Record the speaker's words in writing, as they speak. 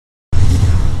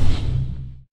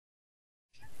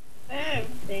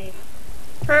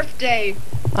Perf Day.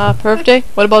 Perf Day?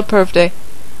 What about Perf Day?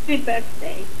 Good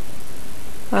birthday.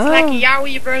 It's like a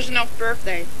yaoi version of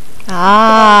birthday.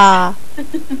 Ah.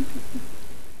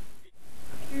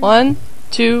 1,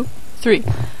 2, 3.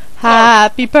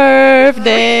 Happy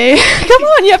birthday! Come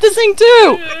on, you have to sing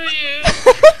too!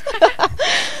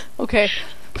 Okay,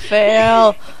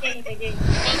 fail.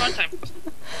 One more time.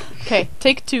 Okay,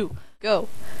 take 2. Go.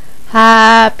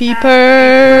 Happy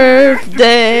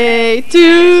birthday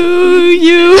to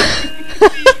you!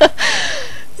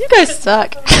 You guys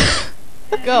suck.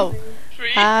 Go.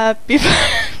 3. Happy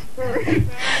birthday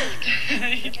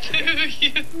to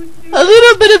you. A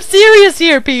little bit of serious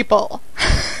here, people.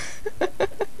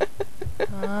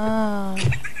 Ah.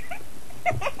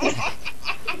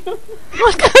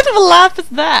 What kind of a laugh is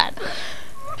that?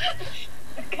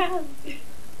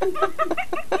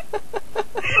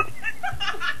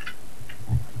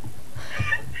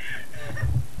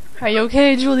 Are you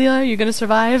okay, Julia? Are you gonna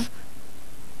survive?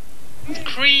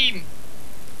 Cream.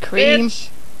 Cream. Bitch.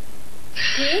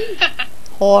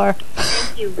 Whore.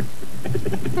 Thank you.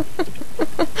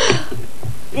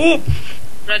 Boob.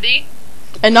 Ready?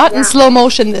 And not in slow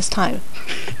motion this time.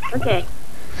 Okay.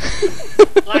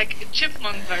 Like a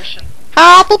chipmunk version.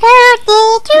 Happy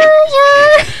birthday to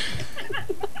you!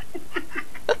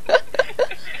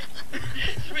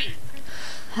 3.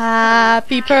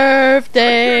 Happy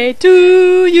birthday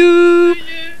to you!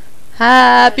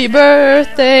 Happy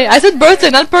birthday! I said birthday,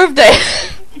 not birthday!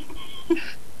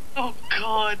 Oh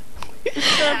god.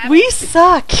 We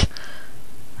suck!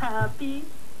 Happy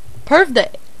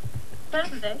Birthday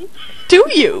birthday. to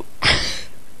you!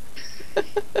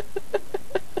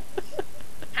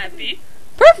 Happy.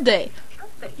 Birthday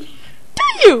Birthday. to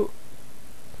you!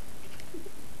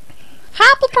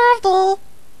 Happy birthday!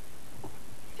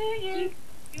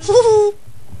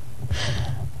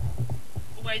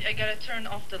 Wait, I gotta turn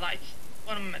off the lights.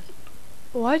 1 minute.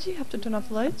 Why do you have to turn off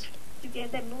the lights? To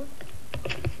get that mood.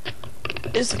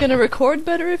 Is it gonna record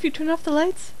better if you turn off the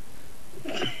lights?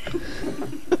 She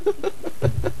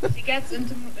gets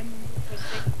into the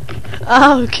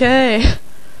Okay.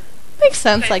 Makes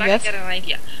sense, I guess. get an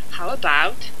idea. How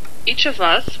about each of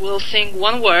us will sing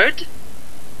one word?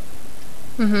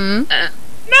 Mm-hmm.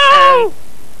 No!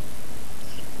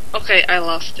 Okay, I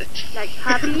lost it. Like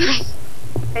happy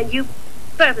and you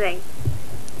birthday.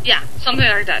 Yeah, something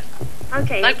like that.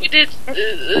 Okay. Like we did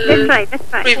Let's try. Let's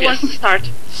try. Who wants to start?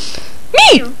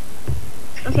 Me!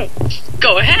 Okay.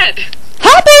 Go ahead!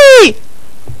 Happy!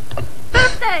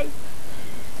 Birthday.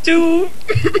 To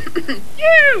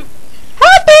you!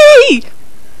 Happy!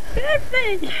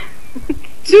 Birthday.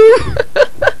 To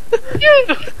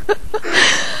you!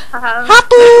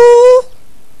 Happy!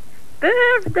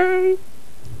 Birthday.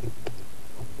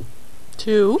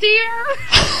 To Dear!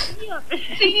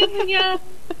 Senior!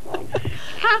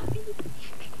 Happy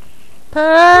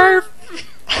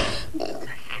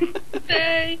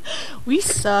birthday We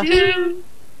suck. to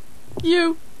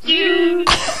You. you!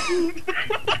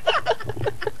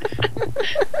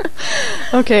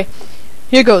 Okay,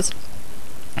 here goes.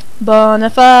 Bonne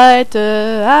fête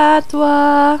à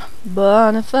toi,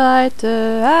 bonne fête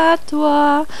à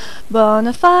toi,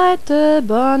 bonne fête,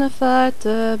 bonne fête,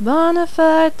 bonne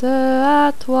fête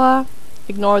à toi.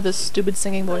 Ignore this stupid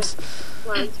singing voice.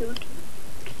 1, 2,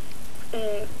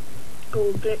 3.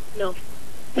 Go break. No.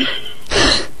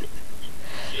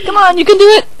 Come on, you can do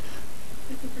it!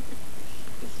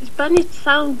 Spanish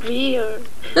sound weird.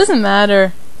 Doesn't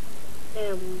matter.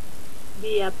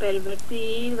 Día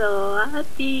pervertido a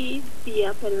ti,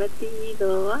 día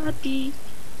pervertido a ti,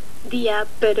 día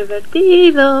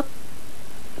pervertido,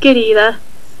 querida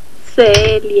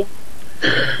Celia.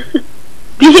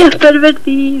 Día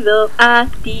pervertido a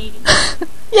ti.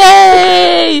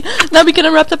 Yay! Now we can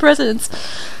unwrap the presents.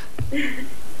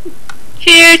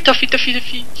 Here, Toffee, Toffee,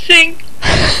 Toffee, sing!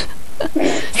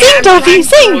 Sing, Toffee,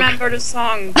 sing! Remember the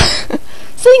song.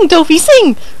 Sing, Toffee,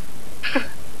 sing!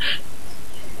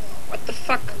 What the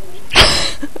fuck?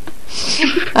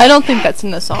 I don't think that's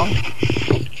in the song.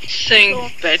 Sing,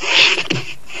 bitch.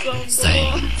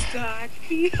 Sing. Geburtstag,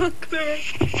 viel Glück.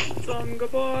 Zum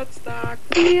Geburtstag,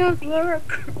 viel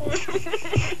Glück.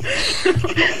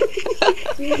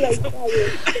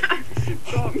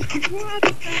 Zum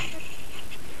Geburtstag,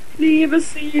 liebe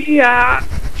Celia.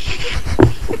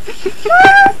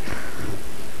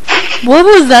 What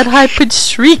was that high-pitched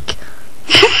shriek?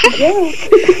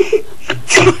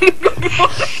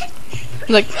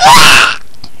 Like,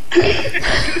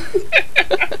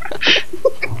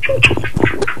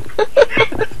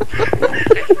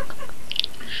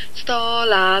 100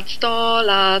 lat, 100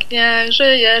 lat, niech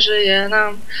żyje, żyje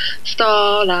nam.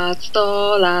 100 lat,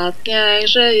 100 lat, niech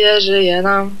żyje, żyje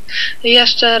nam.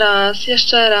 Jeszcze raz,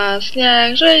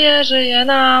 niech żyje, żyje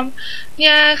nam.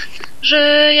 Niech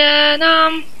żyje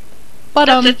nam.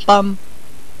 Padam, That's it. bum.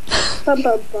 Bum,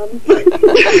 bum, bum.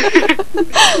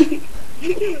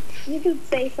 You could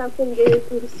say something really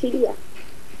to Celia.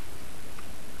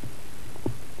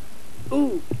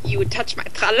 Ooh, you would touch my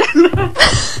tralla.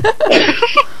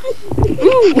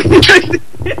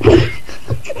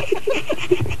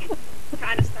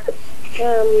 Kind of stuck.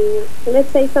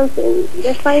 Let's say something.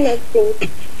 Define that thing.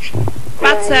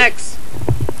 Butt sex.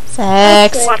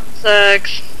 Sex. Butt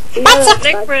sex.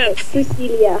 Liquid. To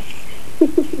Celia.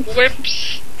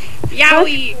 Whips.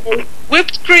 Yowie.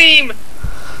 Whipped cream.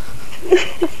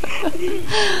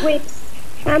 Whips.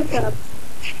 Handcuffs.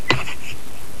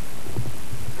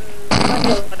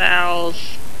 What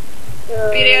else?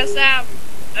 BDSM.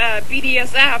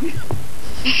 BDSM.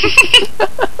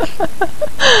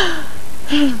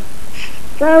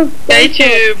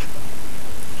 YouTube.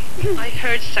 I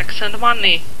heard sex and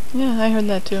money. Yeah, I heard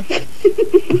that too.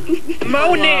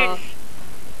 Moaning.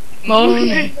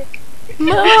 Moaning.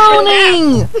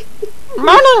 Moaning.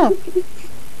 Moaning.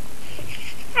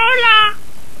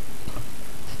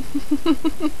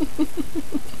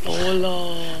 Pola.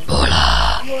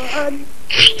 Pola.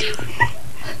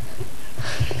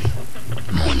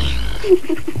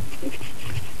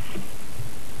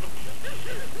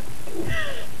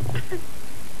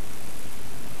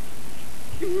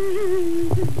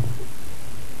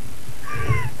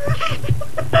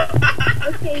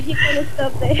 Okay, you can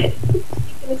stop there. You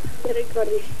can stop the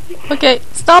recording. Okay,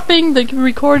 stopping the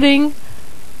recording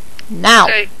now.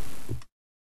 Okay.